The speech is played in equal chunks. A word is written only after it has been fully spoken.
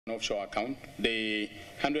An offshore account. The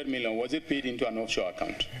 100 million, was it paid into an offshore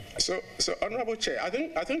account? So Honorable Chair, I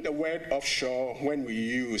think the word offshore, when we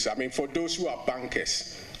use, I mean, for those who are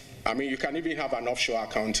bankers, I mean, you can even have an offshore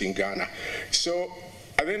account in Ghana. So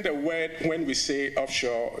I think the word, when we say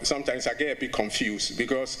offshore, sometimes I get a bit confused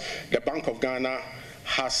because the Bank of Ghana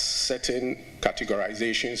has certain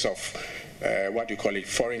categorizations of what you call it,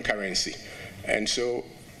 foreign currency. And so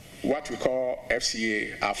what we call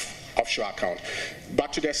FCA have offshore account.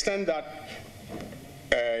 But to the extent that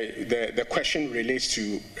the question relates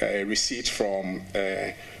to receipts from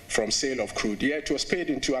sale of crude, yeah, it was paid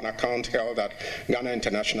into an account held at Ghana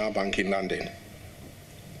International Bank in London.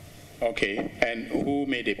 Okay, and who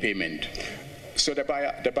made the payment? So the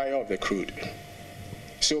buyer of the crude.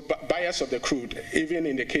 So buyers of the crude, even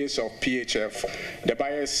in the case of PHF, the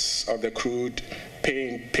buyers of the crude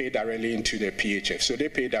pay directly into the PHF. So they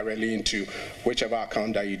pay directly into whichever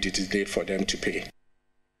account that you designate for them to pay.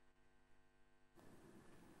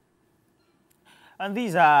 And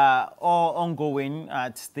these are all ongoing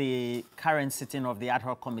at the current sitting of the ad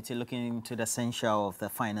hoc committee looking into the censure of the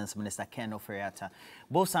Finance Minister, Ken Ofori-Atta.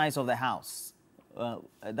 Both sides of the House,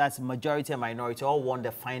 that's majority and minority, all want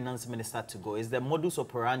the Finance Minister to go. It's the modus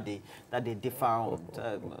operandi that they differ on.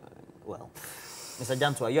 Well, Mr.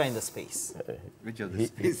 Jantua, you're in the space. Which of the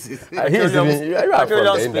spaces? You are from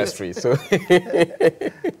the industry, so...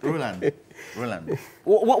 Roland.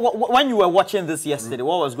 When you were watching this yesterday,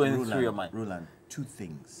 what was going through your mind? Roland, two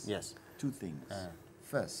things. Yes. Two things.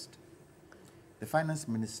 First, the Finance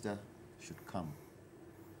Minister should come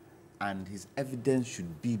and his evidence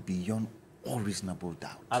should be beyond all reasonable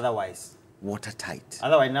doubt. Otherwise? Watertight.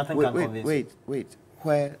 Otherwise, nothing can convince you. Wait.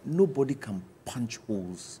 Where nobody can punch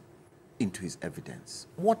holes into his evidence.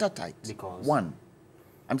 Watertight. Because? One,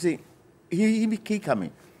 I'm saying, he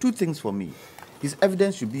coming. Two things for me. His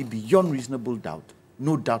evidence should be beyond reasonable doubt.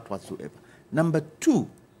 No doubt whatsoever. Number two,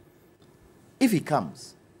 if he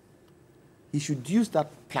comes, he should use that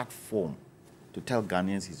platform to tell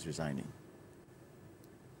Ghanaians he's resigning.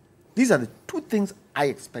 These are the two things I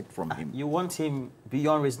expect from him. You want him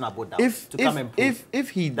beyond reasonable doubt to come and prove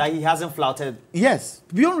that he hasn't flouted? Yes,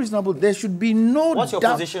 beyond reasonable. There should be no doubt. What's your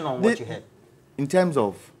position on what you heard? In terms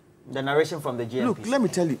of? The narration from the GMP. Look, let me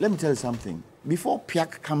tell you something. Before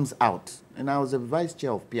PIAC comes out, and I was the vice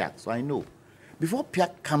chair of PIAC, so I know. Before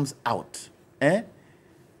PIAC comes out,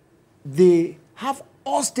 they have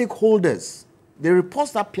all stakeholders. The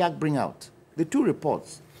reports that PIAC bring out, the two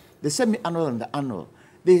reports, the semi-annual and the annual,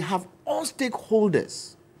 they have all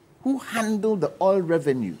stakeholders who handle the oil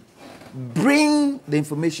revenue, bring the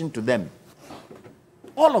information to them,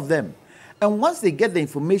 all of them. And once they get the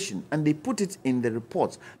information and they put it in the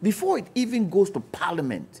reports, before it even goes to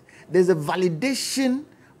Parliament, there's a validation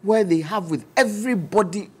where they have with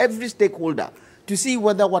everybody, every stakeholder, to see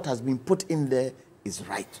whether what has been put in there is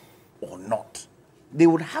right or not. They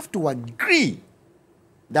would have to agree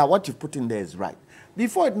that what you put in there is right.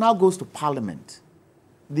 Before it now goes to Parliament,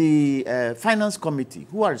 the Finance Committee,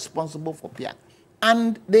 who are responsible for PIAC,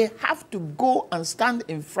 and they have to go and stand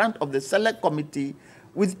in front of the Select Committee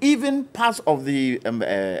with even parts of the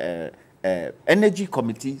Energy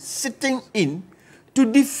Committee sitting in to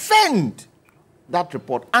defend that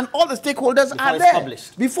report. And all the stakeholders are there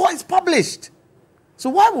before it's published.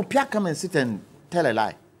 So why would PIAC come and sit and tell a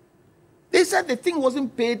lie? They said the thing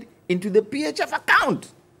wasn't paid into the PHF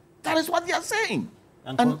account. That is what they are saying.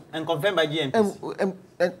 And confirmed by GMPs.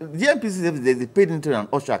 GMPs said they paid into an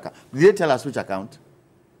offshore account. Did they tell us which account?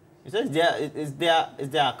 It says it's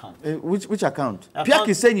their account. Which account? PIAC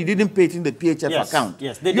is saying you didn't pay it in the PHF account.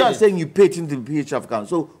 Yes, you are saying you paid into the PHF account.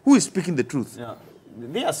 So who is speaking the truth? Yeah.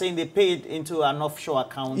 They are saying they paid into an offshore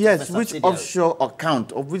account. Yes, which offshore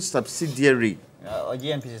account of which subsidiary? Or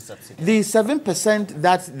GMP's subsidiary. The 7%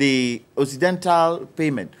 that the Occidental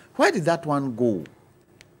payment, where did that one go?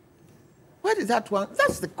 Where did that one?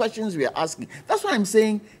 That's the questions we are asking. That's why I'm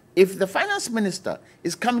saying if the Finance Minister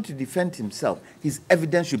is coming to defend himself, his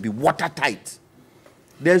evidence should be watertight.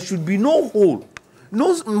 There should be no hole,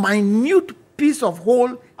 no minute piece of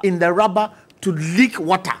hole in the rubber to leak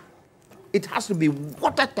water. It has to be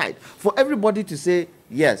watertight for everybody to say,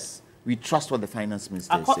 yes, we trust what the Finance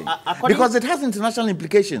Minister is saying. Because it has international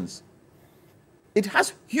implications. It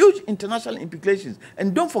has huge international implications.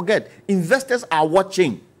 And don't forget, investors are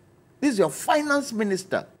watching. This is your Finance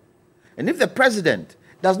Minister. And if the President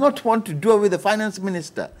does not want to do away with the Finance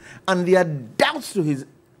Minister, and there are doubts to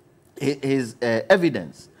his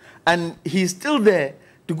evidence, and he's still there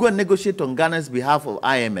to go and negotiate on Ghana's behalf of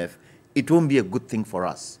IMF, it won't be a good thing for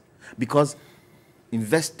us. Because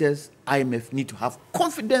investors, IMF, need to have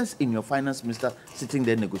confidence in your Finance Minister sitting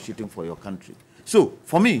there negotiating for your country. So,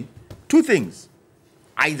 for me, two things.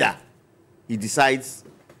 Either he decides,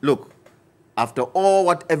 look, after all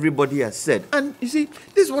what everybody has said, and you see,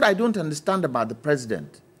 this is what I don't understand about the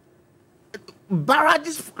president.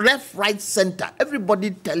 Barrages left, right, center,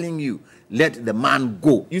 everybody telling you, let the man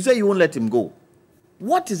go. You say you won't let him go.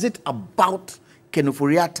 What is it about Ken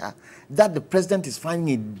Ofori-Atta that the president is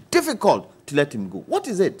finding it difficult to let him go? What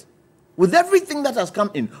is it? With everything that has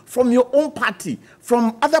come in, from your own party,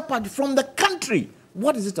 from other parties, from the country,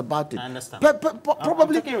 what is it about it? I understand.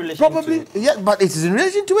 Probably, yeah, but it is in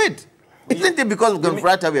relation to it. Isn't it because of Ken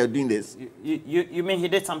Ofori-Atta we are doing this? You mean he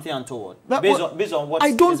did something untoward? But, based on what?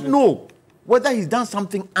 I don't know whether he's done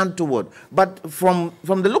something untoward, but from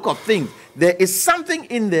the look of things, there is something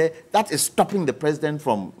in there that is stopping the president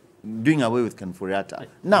from doing away with Ken Ofori-Atta.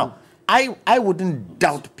 Now, I wouldn't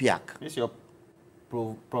doubt Piak. This is your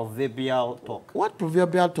proverbial talk. What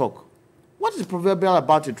proverbial talk? What is proverbial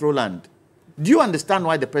about it, Roland? Do you understand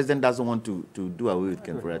why the president doesn't want to do away with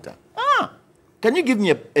Ken Ofori-Atta? Can you give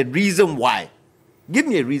me a reason why? Give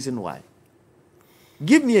me a reason why.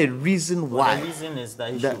 Give me a reason why. The reason is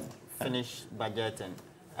that he should finish budget and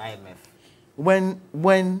IMF.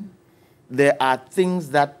 When there are things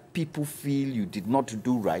that people feel you did not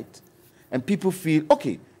do right, and people feel,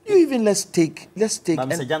 okay, you even let's take. But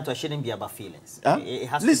Mr. Janto, shouldn't be about feelings. It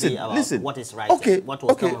has to be about what is right. Okay, what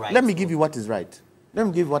was done right. Let me give you what is right. Let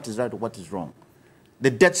me give you what is right or what is wrong. The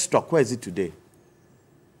debt stock, where is it today?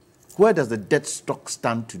 Where does the debt stock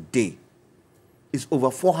stand today? It's over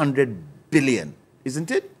 400 billion, isn't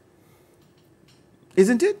it?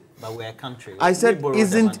 Isn't it? But we're a country. I said,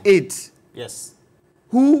 isn't it? Yes.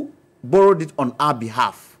 Who borrowed it on our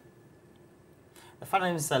behalf? The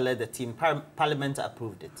finance minister led the team. Parliament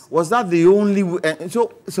approved it. Was that the only way?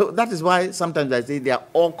 So that is why sometimes I say they are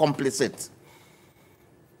all complicit.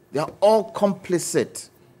 They are all complicit.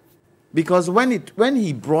 Because when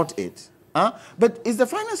he brought it, but it's the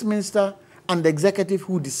finance minister and the executive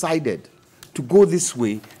who decided to go this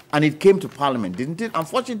way, and it came to Parliament, didn't it?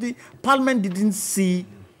 Unfortunately, Parliament didn't see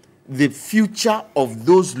the future of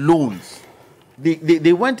those loans.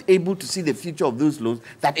 They weren't able to see the future of those loans,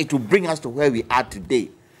 that it will bring us to where we are today.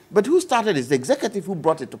 But who started it? It's the executive who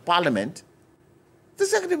brought it to Parliament. The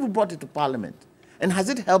executive who brought it to Parliament. And has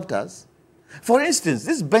it helped us? For instance,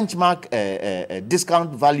 this benchmark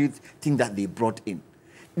discount value thing that they brought in,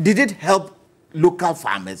 did it help local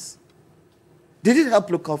farmers? Did it help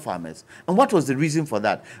local farmers? And what was the reason for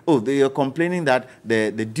that? Oh, they are complaining that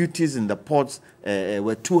the duties in the ports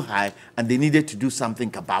were too high and they needed to do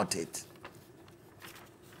something about it.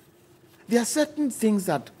 There are certain things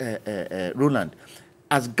that, Roland,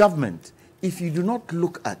 as government, if you do not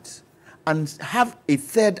look at and have a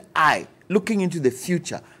third eye looking into the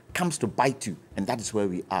future, comes to bite you, and that is where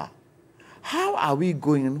we are. How are we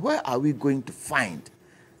going and where are we going to find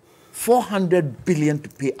 400 billion to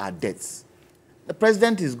pay our debts? The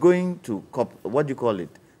president is going to, what do you call it,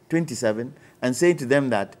 27, and saying to them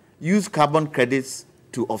that use carbon credits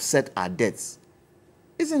to offset our debts.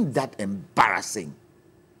 Isn't that embarrassing?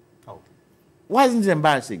 Oh. Why isn't it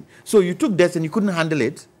embarrassing? So you took debts and you couldn't handle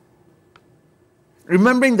it,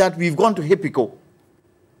 remembering that we've gone to HIPICO.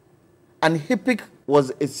 And HIPIC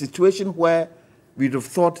was a situation where we'd have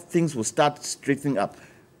thought things would start straightening up.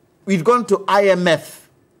 We'd gone to IMF.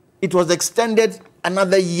 It was extended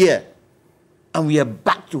another year. And we are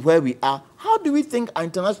back to where we are. How do we think our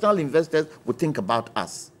international investors would think about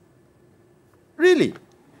us? Really?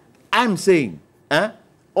 I'm saying,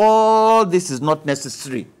 all this is not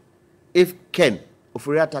necessary. If Ken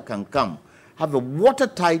Ofori-Atta can come, have a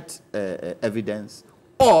watertight evidence,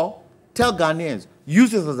 or tell Ghanaians,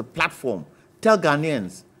 use this as a platform, tell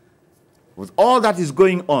Ghanaians, with all that is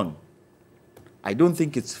going on, I don't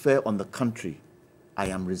think it's fair on the country. I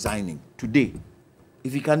am resigning today.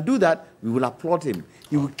 If he can do that, we will applaud him.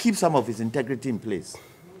 He will keep some of his integrity in place.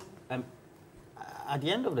 At the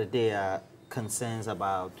end of the day, concerns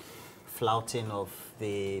about flouting of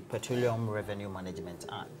the Petroleum Revenue Management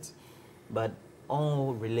Act, but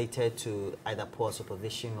all related to either poor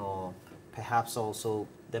supervision or perhaps also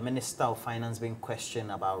the Minister of Finance being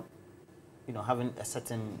questioned about, having a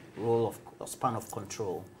certain role of span of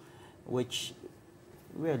control, which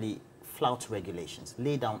really flout regulations,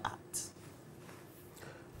 lay down acts.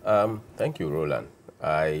 Thank you, Roland.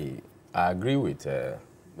 I agree with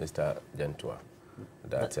Mr. Gentua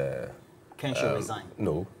that Ken should resign.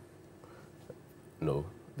 No,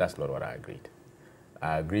 that's not what I agreed.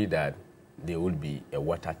 I agree that there will be a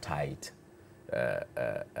watertight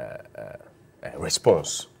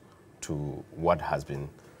response to what has been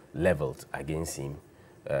leveled against him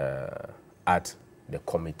at the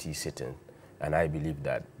committee sitting, and I believe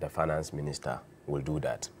that the finance minister will do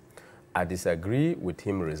that. I disagree with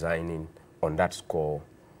him resigning on that score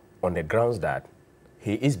on the grounds that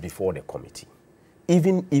he is before the committee.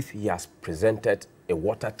 Even if he has presented a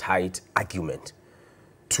watertight argument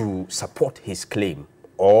to support his claim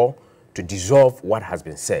or to dissolve what has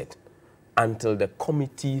been said, until the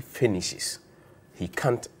committee finishes, he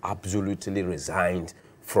can't absolutely resign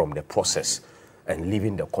from the process and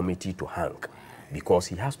leaving the committee to hang, because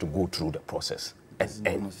he has to go through the process.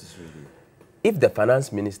 And if the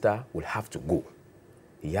finance minister will have to go,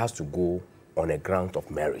 he has to go on a ground of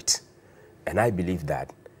merit. And I believe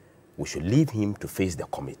that we should leave him to face the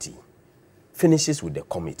committee, finishes with the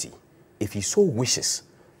committee. If he so wishes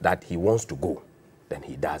that he wants to go, then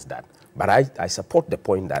he does that. But I support the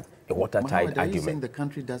point that a watertight argument... Are you saying the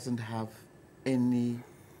country doesn't have any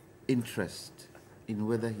interest in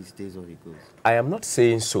whether he stays or he goes? I am not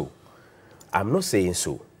saying so. I'm not saying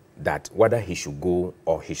so, that whether he should go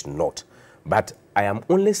or he should not. But I am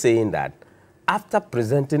only saying that after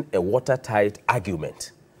presenting a watertight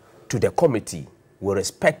argument to the committee with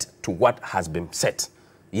respect to what has been said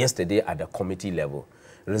yesterday at the committee level,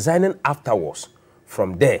 resigning afterwards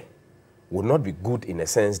from there would not be good, in a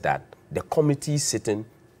sense that the committee sitting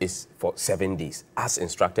is for 7 days, as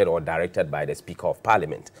instructed or directed by the Speaker of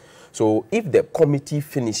Parliament. So if the committee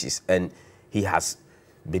finishes and he has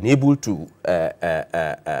been able to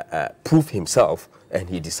prove himself and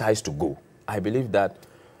he decides to go, I believe that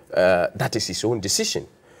that is his own decision.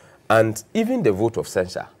 And even the vote of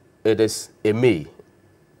censure, it is a may.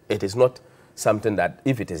 It is not something that,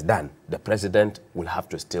 if it is done, the president will have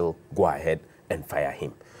to still go ahead and fire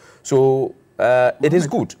him. So it is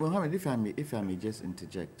good. Well, Mohammed, if I may just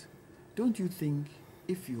interject, don't you think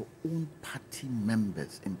if your own party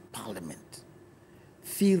members in parliament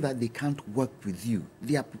feel that they can't work with you,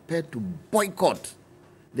 they are prepared to boycott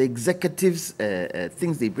the executives'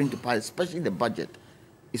 things they bring to power, especially the budget,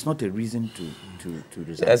 it's not a reason to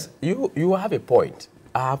resign? Yes, you have a point.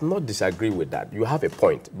 I have not disagreed with that. You have a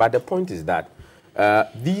point. But the point is that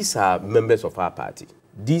these are members of our party.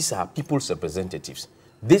 These are people's representatives.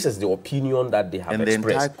 This is the opinion that they have expressed. And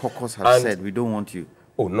the entire caucus has said, we don't want you.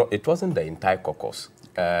 Oh, no, it wasn't the entire caucus.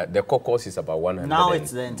 The caucus is about 100. Now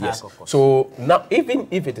it's the entire caucus. So now, even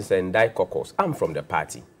if it is the entire caucus, I'm from the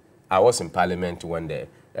party. I was in parliament when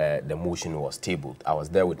the motion was tabled. I was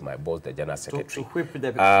there with my boss, the general secretary. To whip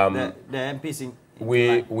the MPs in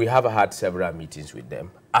we have had several meetings with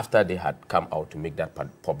them after they had come out to make that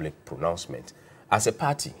public pronouncement. As a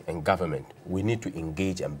party and government, we need to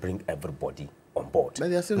engage and bring everybody on board. But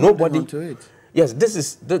they are still holding on to it. Yes,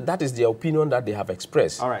 that is the opinion that they have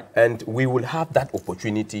expressed. All right. And we will have that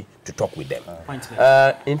opportunity to talk with them.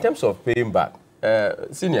 In terms of paying back,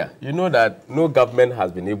 Senior, you know that no government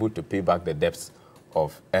has been able to pay back the debts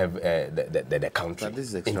of the country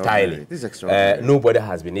entirely. This is extraordinary. Nobody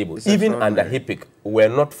has been able. Even under HIPIC, we're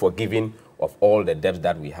not forgiving of all the debts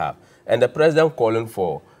that we have. And the president calling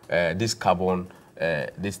for this carbon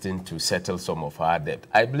this thing to settle some of our debt.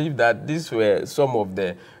 I believe that these were some of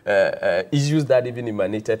the issues that even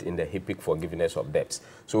emanated in the HIPIC forgiveness of debts.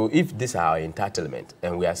 So if these are our entitlement,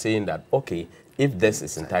 and we are saying that, okay, if this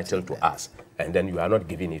is entitled to us, and then you are not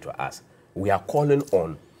giving it to us, we are calling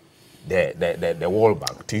on the World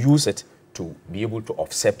Bank to use it to be able to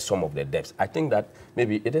offset some of the debts. I think that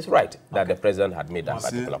maybe it is right that the president had made that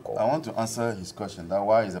particular call. I want to answer his question, that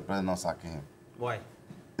why is the president not sacking him? Why?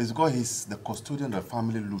 It's because he's the custodian of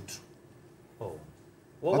family loot. Oh.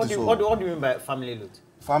 What do you mean by family loot?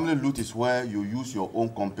 Family loot is where you use your own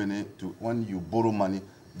company to, when you borrow money,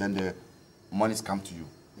 then the monies come to you.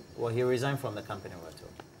 Well, he resigned from the company, we're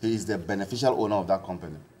told. He is the beneficial owner of that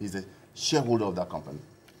company. He's the shareholder of that company.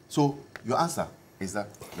 So your answer is that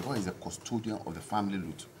because he's a custodian of the family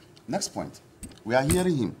loot. Next point, we are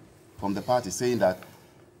hearing him from the party saying that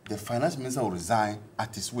the finance minister will resign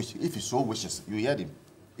at his wish, if he so wishes. You heard him,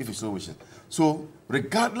 if he so wishes. So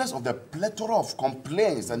regardless of the plethora of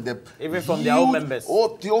complaints and the even from their own members,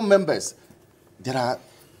 their own members,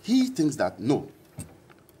 he thinks that no,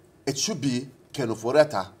 it should be Ken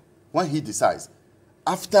Ofori-Atta when he decides.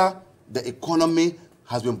 After the economy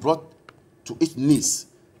has been brought to its knees,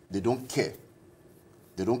 they don't care.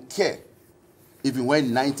 They don't care. Even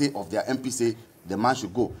when 90 of their MPs say the man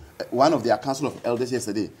should go. One of their council of elders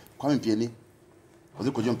yesterday, Kwame Mpieni. Was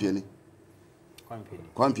it Kojo Mpieni?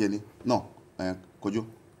 Kwame Mpieni. No, Kojo.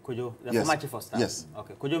 Kojo, the former chief of staff. Yes.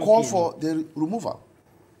 Okay. Kojo call for the removal.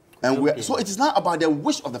 And so it is not about the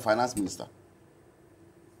wish of the finance minister.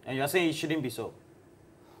 And you are saying it shouldn't be so?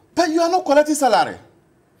 But you are not collecting salary.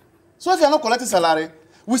 So if you are not collecting salary,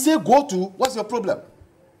 we say go to, what's your problem?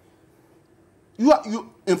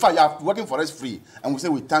 In fact, you are working for us free, and we say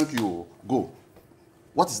we thank you, go.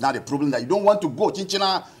 What is now the problem that you don't want to go?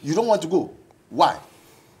 Chinchina, you don't want to go. Why?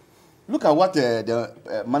 Look at what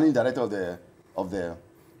the managing director of the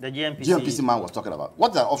GMPC man was talking about.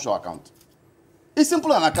 What's an offshore account? It's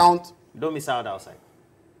simply an account. Don't miss out outside.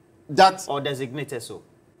 That or designated so.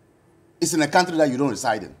 It's in a country that you don't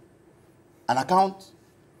reside in. An account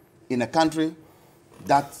in a country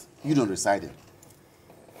that you don't reside in.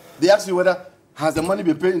 They ask you whether has the money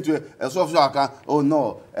been paid into a offshore account. Oh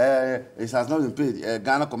no, it has not been paid.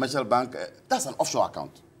 Ghana Commercial Bank, that's an offshore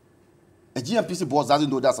account. A GMPC boss doesn't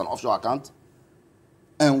know that's an offshore account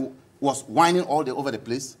and was whining all over the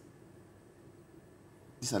place.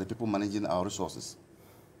 These are the people managing our resources.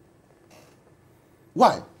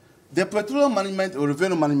 Why? The Petroleum Management or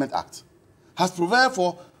Revenue Management Act has provided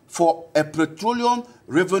for a petroleum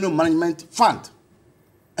revenue management fund.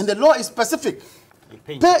 And the law is specific.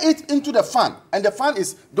 Pay it into the fund, and the fund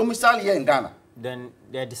is domiciled here in Ghana. Then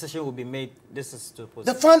the decision will be made. This is to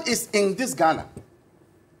the fund is in this Ghana.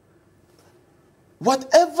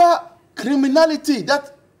 Whatever criminality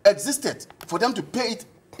that existed for them to pay it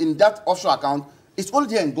in that offshore account, it's all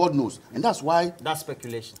there and God knows. And that's why... That's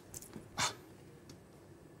speculation.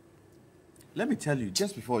 Let me tell you,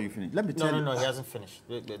 just before you finish, let me tell you... No, he hasn't finished.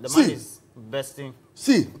 The man is besting...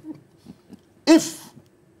 See, if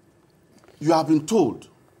you have been told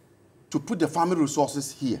to put the family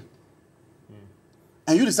resources here,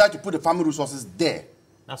 and you decide to put the family resources there...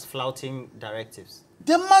 That's flouting directives.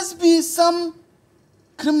 There must be some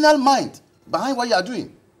criminal mind behind what you are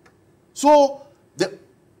doing. So, the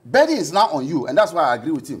burden is now on you, and that's why I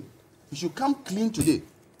agree with him. You should come clean today.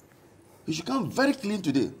 You should come very clean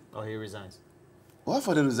today. Or he resigns. Well,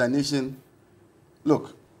 for the resignation,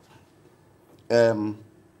 look, the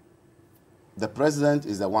president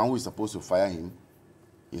is the one who is supposed to fire him.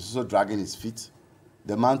 He's also dragging his feet.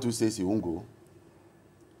 The man too says he won't go.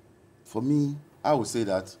 For me, I would say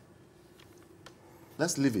that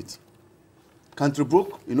let's leave it. Country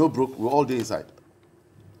broke, you know broke, we're all there inside.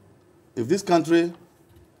 If this country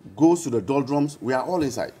goes to the doldrums, we are all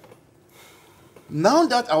inside. Now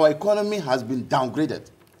that our economy has been downgraded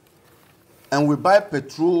and we buy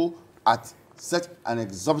petrol at such an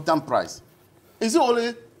exorbitant price, is it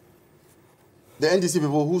only the NDC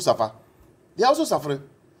people who suffer? They are also suffering.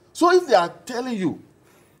 So if they are telling you,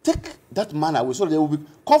 take that man away so there will be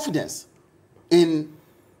confidence in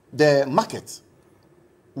the market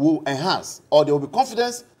will enhance, or there will be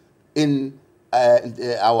confidence in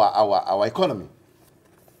our economy.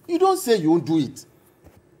 You don't say you won't do it.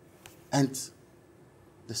 And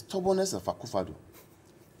the stubbornness of Akufo-Addo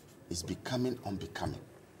is becoming unbecoming.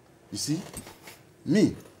 You see,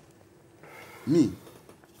 me,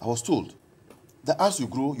 I was told that as you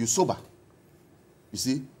grow, you sober. You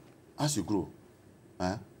see, as you grow,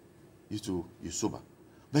 you sober.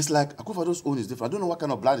 But it's like Akufo-Addo's own is different. I don't know what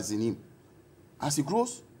kind of blood is in him. As he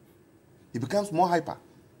grows, he becomes more hyper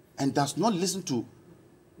and does not listen to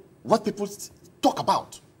what people talk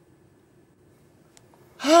about.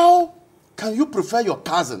 How can you prefer your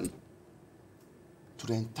cousin to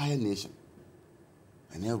the entire nation?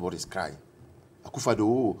 And everybody's crying.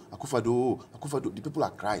 Akufo-Addo, Akufo-Addo, Akufo-Addo. The people are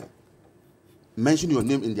crying. Mention your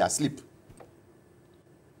name in their sleep.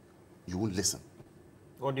 You won't listen.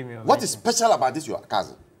 What do you mean? What is special about this, your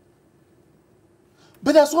cousin?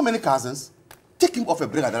 But there are so many cousins. Take him off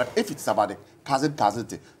and bring another. If it's about the cousin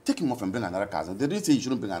thing, take him off and bring another cousin. They didn't say you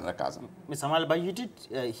shouldn't bring another cousin. Mr. Mali, but you did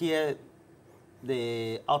hear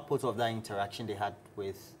the output of that interaction they had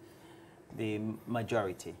with the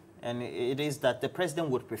majority. And it is that the president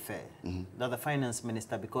would prefer that the finance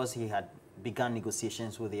minister, because he had begun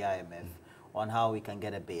negotiations with the IMF on how we can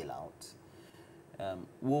get a bailout,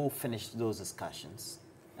 will finish those discussions.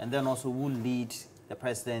 And then also will lead the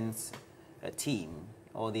president's team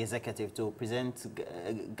or the executive to present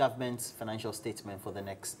government's financial statement for the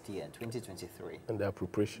next year, 2023. And the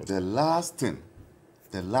appropriation. The last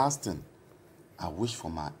thing I wish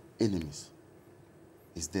for my enemies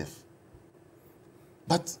is death.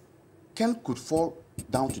 But Ken could fall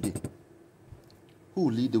down today. Who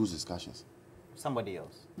will lead those discussions? Somebody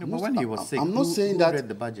else. No, but when he was sick, I'm not saying that. Who read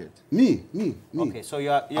the budget? Me. Okay, so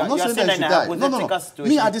you're saying saying that in a hypothetical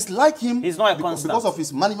situation. Me, I dislike him. He's not a constant. Because of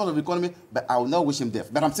his management of the economy, but I will not wish him death.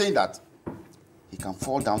 But I'm saying that he can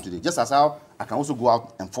fall down today. Just as how I can also go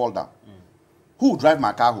out and fall down. Who will drive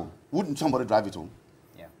my car home? Wouldn't somebody drive it home?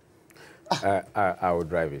 Yeah. I will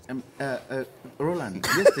drive it. Roland,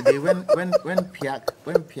 yesterday when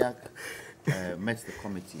Piak met the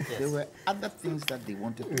committee, there were other things that they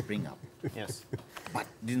wanted to bring up. Yes. But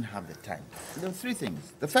didn't have the time. So there were three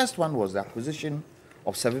things. The first one was the acquisition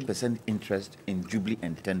of 7% interest in Jubilee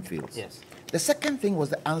and 10 fields. Yes. The second thing was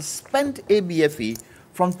the unspent ABFE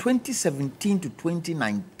from 2017 to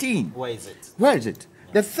 2019. Where is it? Where is it?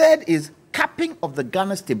 Yeah. The third is capping of the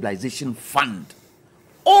Ghana Stabilization Fund.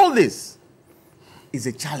 All this is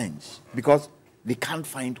a challenge because they can't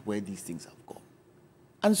find where these things have gone.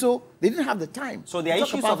 And so they didn't have the time. So there are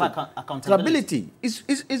issues of accountability.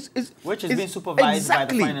 Which is being supervised by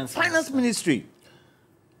the Finance Ministry.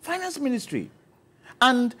 Finance Ministry.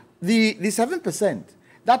 And the 7%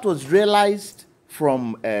 that was realized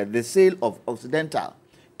from the sale of Occidental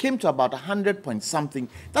came to about 100 point something.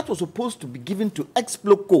 That was supposed to be given to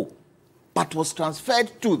Exploco, but was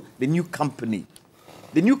transferred to the new company.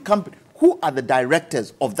 The new company. Who are the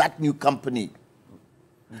directors of that new company?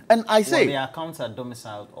 And I say... Well, their accounts are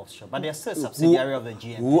domiciled offshore, but they're still a subsidiary of the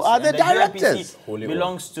GMPC. Who are the directors?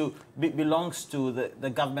 Belongs to the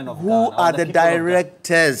government of Ghana. Who are the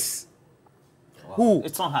directors? Well, who?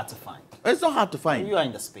 It's not hard to find. It's not hard to find. You are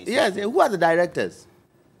in the space. Yes, who are the directors?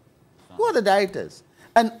 Who are the directors?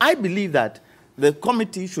 And I believe that the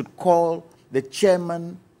committee should call the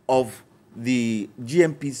chairman of the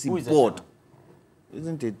GMPC board.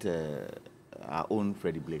 Isn't it our own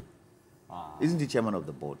Freddie Blake? Isn't he chairman of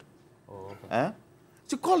the board? Oh, okay.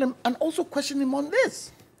 To call him and also question him on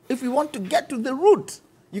this. If we want to get to the root,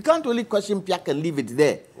 you can't only question Piak and leave it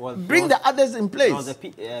there. Well, bring the others in place.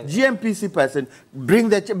 GMPC person, bring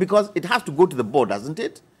the because it has to go to the board, doesn't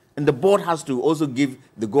it? And the board has to also give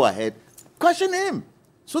the go-ahead. Question him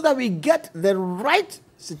so that we get the right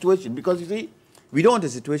situation. Because you see, we don't want a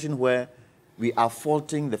situation where we are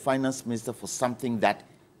faulting the finance minister for something that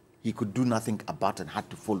he could do nothing about and had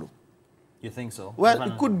to follow. You think so? Well,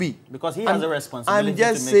 it could be. Because he has a responsibility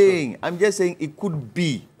I'm just saying it could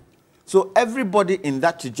be. So everybody in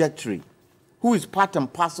that trajectory who is part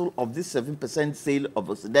and parcel of this 7% sale of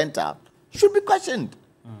Occidental should be questioned.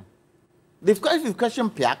 They've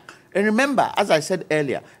questioned Piak. And remember, as I said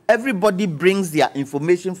earlier, everybody brings their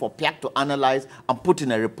information for Piak to analyze and put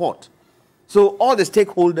in a report. So all the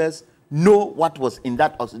stakeholders know what was in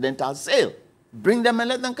that Occidental sale. Bring them and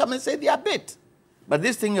let them come and say their bit. But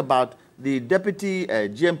this thing about the deputy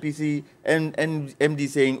GMPC and MD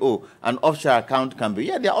saying, oh, an offshore account can be.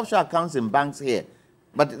 Yeah, there are offshore accounts in banks here.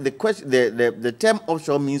 But the question, the term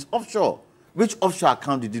offshore means offshore. Which offshore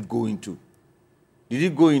account did it go into? Did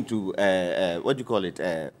it go into, what do you call it,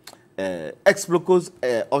 Exploco's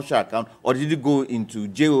offshore account, or did it go into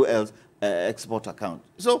JOL's export account?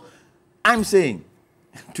 So I'm saying,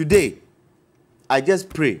 today, I just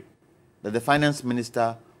pray that the finance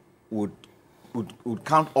minister would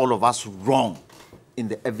count all of us wrong in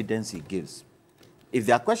the evidence he gives. If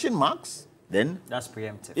there are question marks, then... That's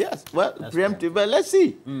preemptive. Yes, well, preemptive, but let's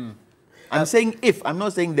see. I'm saying if, I'm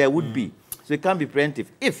not saying there would be. So it can't be preemptive.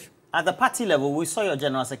 If. At the party level, we saw your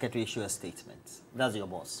General Secretary issue a statement. That's your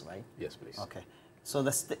boss, right? Yes, please. Okay. So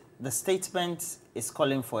the statement is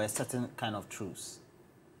calling for a certain kind of truce.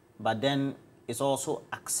 But then it's also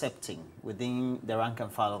accepting within the rank and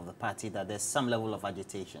file of the party that there's some level of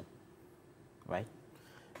agitation. Right?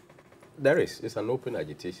 There is. It's an open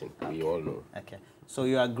agitation. Okay. We all know. Okay. So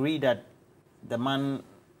you agree that the man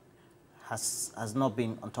has not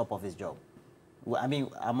been on top of his job? I mean,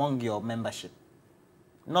 among your membership.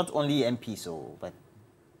 Not only MPs, but...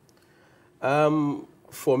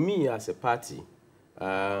 For me, as a party,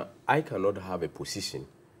 I cannot have a position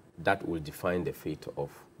that will define the fate of...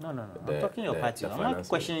 No. I'm talking your party. I'm not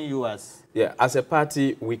questioning you as... Yeah, as a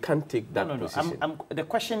party, we can't take that position. The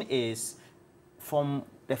question is, from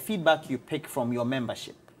the feedback you pick from your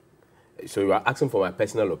membership. So you are asking for my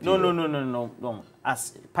personal opinion? No.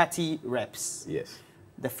 As party reps. Yes.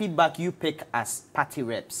 The feedback you pick as party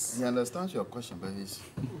reps. He understands your question, but he's...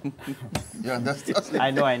 You understand?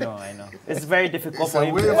 I know. It's very difficult for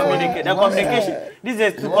him to communicate. The communication. This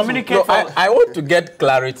is to communicate. No, I want to get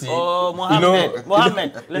clarity. Oh,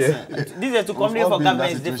 Mohammed, listen. This is to communicate for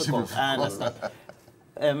government is difficult. I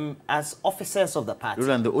understand. As officers of the party.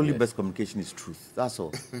 Roland, the only best communication is truth. That's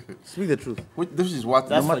all. Speak the truth. This is what...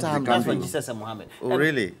 That's what Jesus and Muhammad. Oh,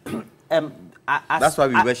 really? That's why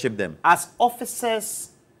we worship them. As officers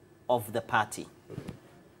of the party,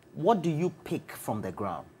 what do you pick from the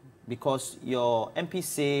ground? Because your MPs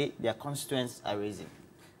say their constituents are raising.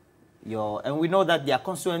 And we know that their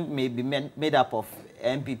constituent may be made up of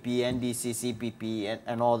MPP, NDC, CPP,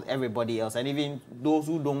 and everybody else, and even those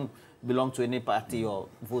who don't belong to any party or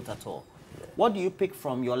vote at all. What do you pick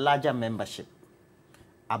from your larger membership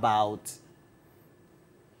about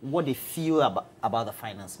what they feel about the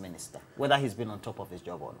finance minister, whether he's been on top of his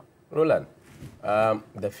job or not? Roland,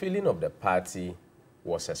 the feeling of the party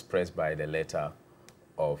was expressed by the letter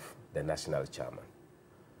of the national chairman,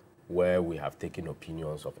 where we have taken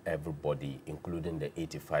opinions of everybody, including the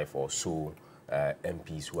 85 or so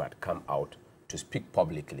MPs who had come out to speak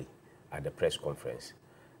publicly at the press conference,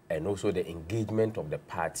 and also the engagement of the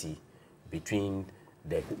party between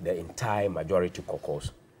the entire majority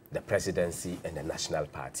caucus, the presidency, and the National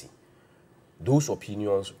Party. Those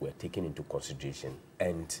opinions were taken into consideration,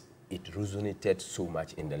 and it resonated so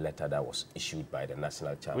much in the letter that was issued by the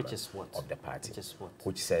national chairman of the party,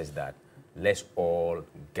 which says that let's all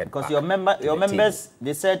get because back your members table.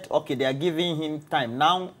 They said okay, they are giving him time.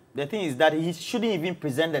 Now the thing is that he shouldn't even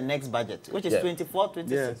present the next budget, which is 24,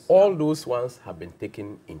 26. Yes. All those ones have been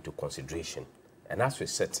taken into consideration, and as we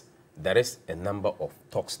said, there is a number of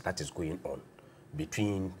talks that is going on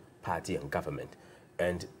between party and government,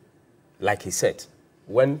 and like he said,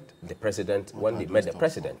 when they met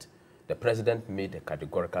the president made a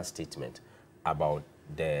categorical statement about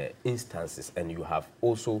the instances, and you have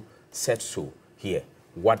also said so here,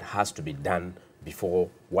 what has to be done before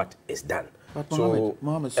what is done. But So,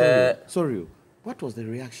 Mohammed, sorry, what was the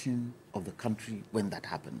reaction of the country when that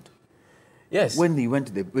happened? yes. When they went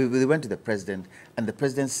to the president, and the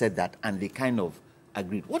president said that, and they kind of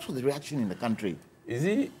agreed. What was the reaction in the country? Is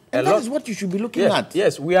it And that is what you should be looking at.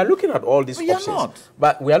 Yes, we are looking at all these But you're options. not.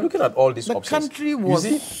 But we are looking at all these The options. country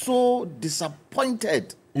was so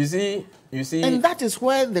disappointed. You see, And that is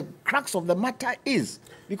where the crux of the matter is.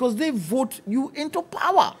 Because they vote you into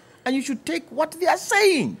power. And you should take what they are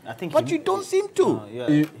saying. I think but you don't seem to.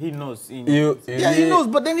 He knows. He knows,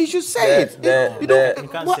 but then he should say it. He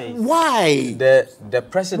can't say it. Why? The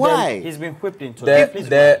president. Why? He's been whipped into it.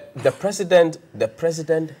 The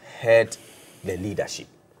president heard the leadership.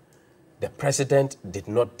 The president did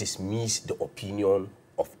not dismiss the opinion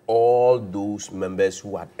of all those members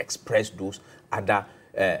who had expressed those other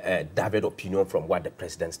divergent opinion from what the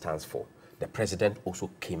president stands for. The president also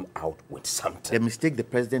came out with something. The mistake the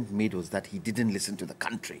president made was that he didn't listen to the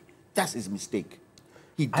country. That's his mistake.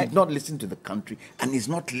 He did not listen to the country, and he's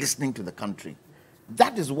not listening to the country.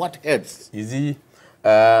 That is what hurts. Is he?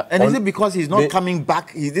 And is it because he's not coming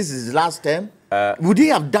back? This is his last term? Would he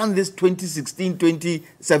have done this 2016,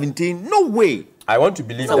 2017? No way. I want to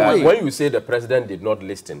believe that when you say the president did not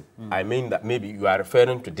listen, I mean that maybe you are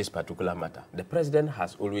referring to this particular matter. The president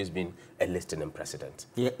has always been a listening president.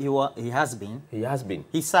 He has been. He has been.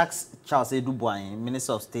 He sacks Charles Eduboyin,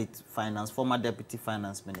 Minister of State Finance, former Deputy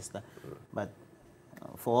Finance Minister. But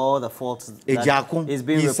for all the faults, he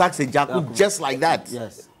sacks Ejaku just like that.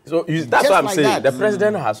 Yes. So that's what I'm saying. The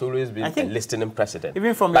president has always been a listening president.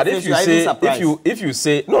 Even from but the if you say, if you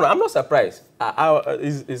say, no, I'm not surprised.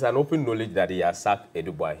 It's an open knowledge that he has sacked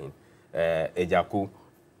Eduboyin. Ejaku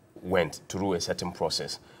went through a certain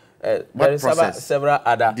process. What process? Several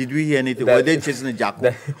other. Did we hear anything? Were they chasing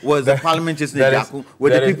Ejaku? Was the parliament chasing Ejaku? Were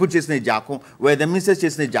the people chasing Ejaku? Were the ministers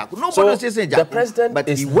chasing Ejaku? Nobody was chasing Ejaku. The president but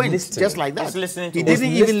he went just like that. He didn't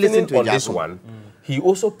even listen to on Ejaku. This one. He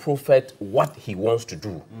also proffered what he wants to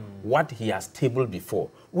do, what he has tabled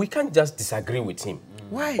before. We can't just disagree with him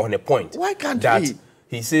on a point. Why can't we?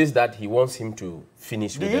 He says that he wants him to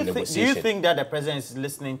finish with the negotiation. Do you think that the president is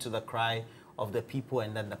listening to the cry of the people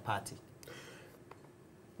and then the party?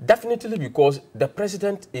 Definitely, because the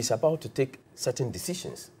president is about to take certain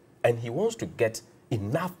decisions and he wants to get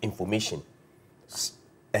enough information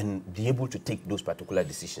and be able to take those particular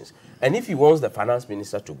decisions. And if he wants the finance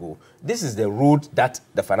minister to go, this is the road that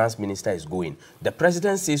the finance minister is going. The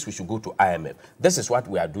president says we should go to IMF. This is what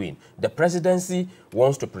we are doing. The presidency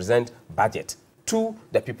wants to present budget to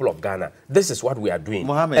the people of Ghana. This is what we are doing.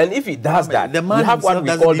 Mohammed, and if he does that, the man we have what we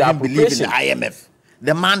call the appropriation. Believe in the IMF.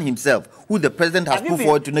 The man himself, who the president has put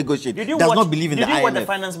forward to negotiate, does not believe in the IMF. Did you watch the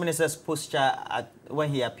finance minister's posture when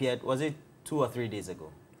he appeared? Was it 2 or 3 days ago?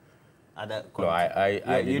 No,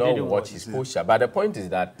 I did not watch his posture. But the point is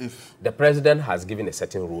that the president has given a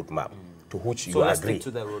certain roadmap to which you agree. Stick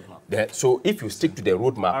to the roadmap. So if you stick to the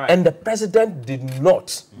roadmap, and the president did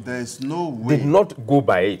not go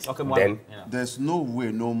by it, okay, then there's no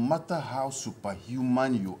way, no matter how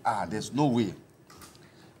superhuman you are, there's no way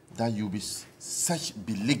that you be such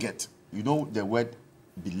beleaguered. You know the word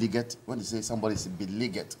beleaguered? When you say somebody is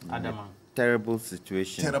beleaguered. Terrible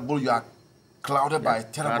situation. Terrible, you are clouded by a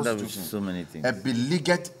terrible situation. So many things. A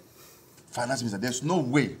beleaguered finance minister. There's no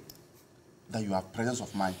way that you have presence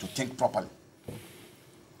of mind to think properly.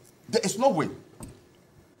 There is no way.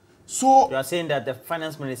 So you are saying that the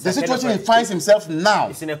finance minister, the situation he finds himself now,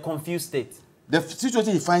 is in a confused state. The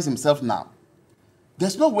situation he finds himself now,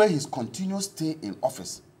 there's no way his continuous stay in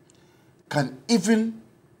office can even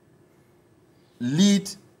lead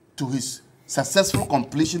to his successful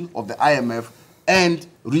completion of the IMF and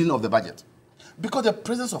reading of the budget. Because the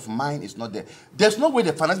presence of mind is not there. There's no way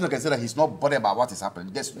the finance minister can say that he's not bothered about what is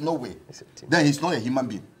happening. There's no way. Then he's not a human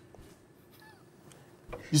being.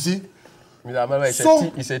 You see?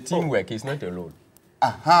 It's a teamwork. He's not alone.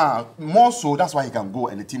 More so, that's why he can go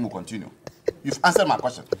and the team will continue. You've answered my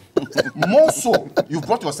question. More so, you've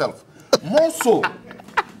brought yourself. More so,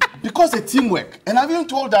 because the teamwork. And I've even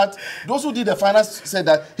told that those who did the finance said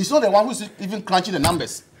that he's not the one who's even crunching the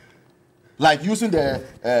numbers. Like using the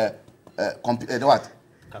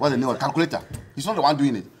what's the name? Calculator. He's not the one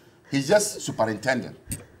doing it. He's just superintendent.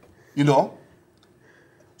 You know?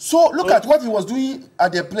 So look at what he was doing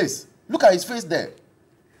at their place. Look at his face there.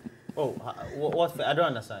 Oh, what? I don't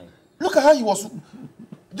understand. Look at how he was.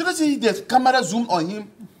 Did you see the camera zoomed on him?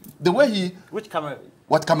 The way he... Which camera?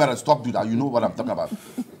 What camera? Stop doing that. You know what I'm talking about.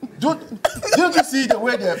 Didn't you see the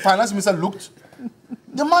way the finance minister looked?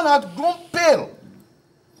 The man had grown pale.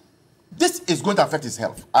 This is going to affect his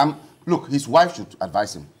health. Look, his wife should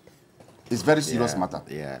advise him. It's a very serious matter.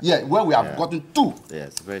 Yeah, where we have gotten to.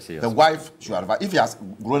 Yes, very serious. The wife should advise. If he has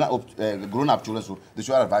grown-up children, so they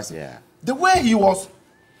should advise him. Yeah. The way he was,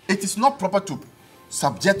 it is not proper to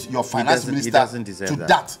subject your finance minister to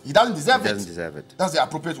that. He doesn't deserve it. He doesn't deserve it. That's the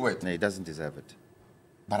appropriate word. No, he doesn't deserve it.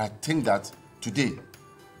 But I think that today,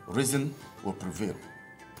 reason will prevail.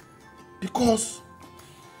 Because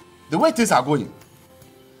the way things are going,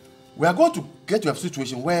 we are going to get to a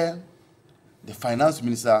situation where the finance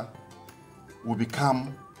minister will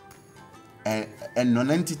become a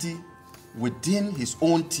non-entity within his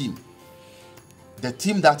own team, the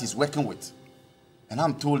team that he's working with. And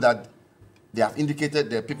I'm told that they have indicated,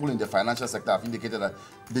 the people in the financial sector have indicated that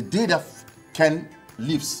the day that Ken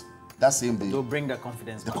leaves, that same day, they'll bring the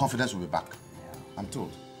confidence back. The confidence will be back. Yeah. I'm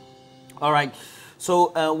told. All right.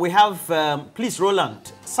 So we have, please,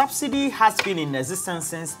 Roland, subsidy has been in existence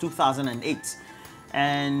since 2008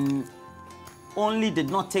 and only did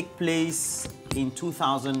not take place in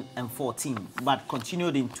 2014, but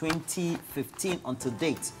continued in 2015 until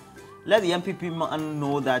date. Let the MPP man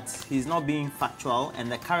know that he's not being factual,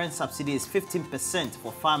 and the current subsidy is 15%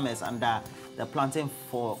 for farmers under the Planting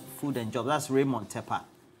for Food and Jobs. That's Raymond Tepa.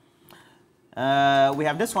 We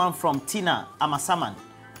have this one from Tina Amasaman.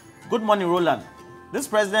 Good morning, Roland. This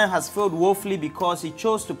president has failed woefully because he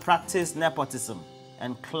chose to practice nepotism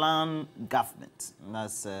and clan government. And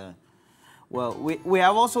that's, well, we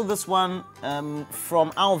have also this one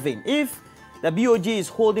from Alvin. If the BOG is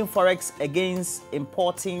holding forex against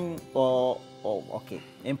importing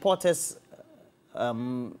importers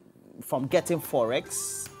from getting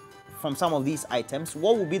forex from some of these items,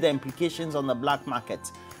 what will be the implications on the black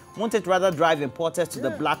market? Won't it rather drive importers to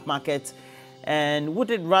the black market? And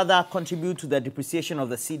would it rather contribute to the depreciation of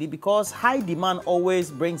the cedi? Because high demand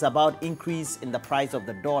always brings about increase in the price of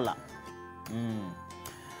the dollar.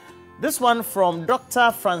 This one from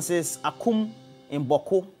Dr. Francis Akum in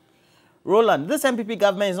Boko. Roland, this MPP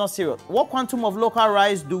government is not serious. What quantum of local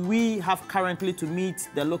rice do we have currently to meet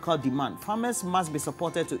the local demand? Farmers must be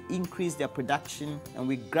supported to increase their production, and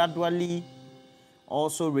we gradually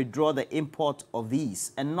also withdraw the import of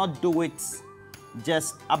these and not do it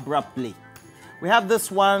just abruptly. We have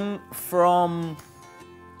this one from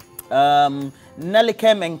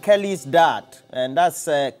Nelikem and Kelly's dad, and that's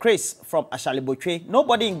Chris from Ashaliboche.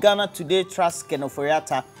 Nobody in Ghana today trusts Ken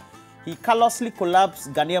Ofori-Atta. He callously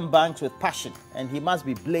collapsed Ghanaian banks with passion, and he must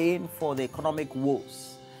be blamed for the economic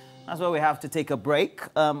woes. That's why we have to take a break.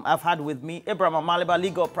 I've had with me Abraham Amaliba,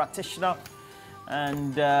 legal practitioner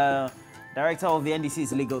and director of the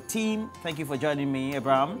NDC's legal team. Thank you for joining me,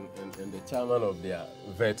 Abraham. And the chairman of their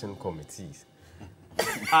vetting committees.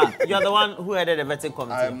 You're the one who headed the vetting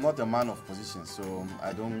committee. I'm not a man of position, so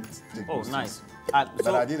I don't take Oh, positions. nice.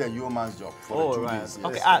 But I did a yeoman's job for 2 days.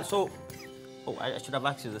 Okay, Yes. I should have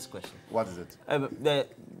asked you this question. What is it?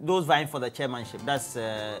 Those vying for the chairmanship, that's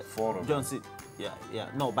Four of them. Johnson. Yeah.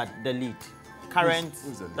 No, but the lead. Current,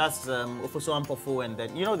 Who's the lead? that's Ofoso Ampofo, and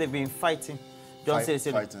then, you know, they've been fighting. Johnson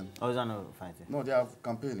said, fighting. Oh, is that not fighting? No, they are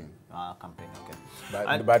campaigning. Campaign,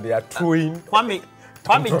 okay. But they are throwing... Kwame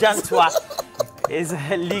Jantua is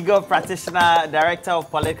a legal practitioner, director of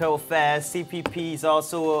political affairs. CPP is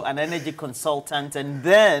also an energy consultant. And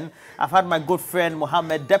then I've had my good friend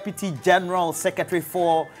Mohammed, deputy general secretary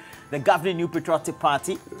for the governing New Patriotic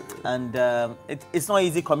Party. And it's not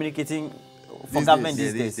easy communicating for government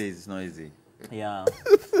these days. It's not easy. Yeah.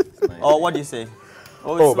 Or what do you say?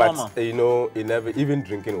 But you know, even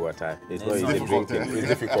drinking water, it's not easy drinking. It's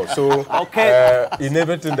difficult. So, in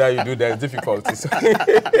everything that you do, there's difficulties.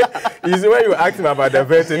 It's when you ask him about the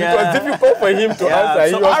vetting, it was difficult for him to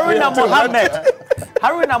answer. So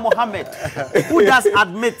Haruna Mohammed, who does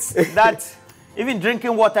admit that Even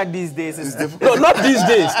drinking water these days is No, not these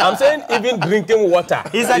days. I'm saying even drinking water.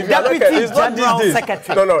 He's a deputy general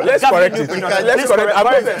secretary. No, let's correct it. Let's correct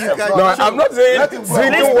it. I'm not saying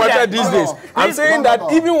drinking water these days. I'm saying that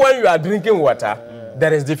even when you are drinking water,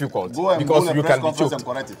 that is difficult because you can be choked.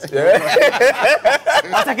 I'm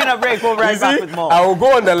taking a break. We'll be right back with more. I will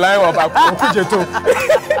go on the line of Akujeto.